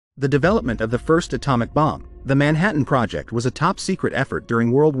The development of the first atomic bomb. The Manhattan Project was a top-secret effort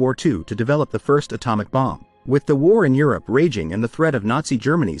during World War II to develop the first atomic bomb. With the war in Europe raging and the threat of Nazi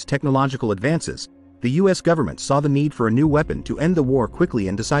Germany's technological advances, the US government saw the need for a new weapon to end the war quickly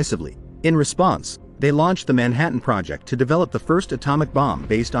and decisively. In response, they launched the Manhattan Project to develop the first atomic bomb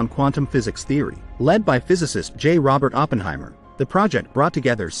based on quantum physics theory. Led by physicist J. Robert Oppenheimer, the project brought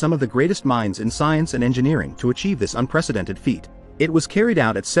together some of the greatest minds in science and engineering to achieve this unprecedented feat. It was carried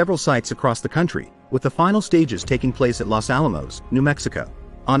out at several sites across the country, with the final stages taking place at Los Alamos, New Mexico.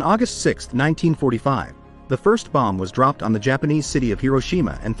 On August 6, 1945, the first bomb was dropped on the Japanese city of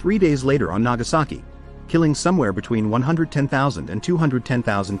Hiroshima and 3 days later on Nagasaki, killing somewhere between 110,000 and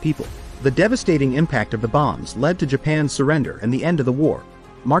 210,000 people. The devastating impact of the bombs led to Japan's surrender and the end of the war,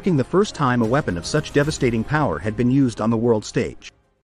 marking the first time a weapon of such devastating power had been used on the world stage.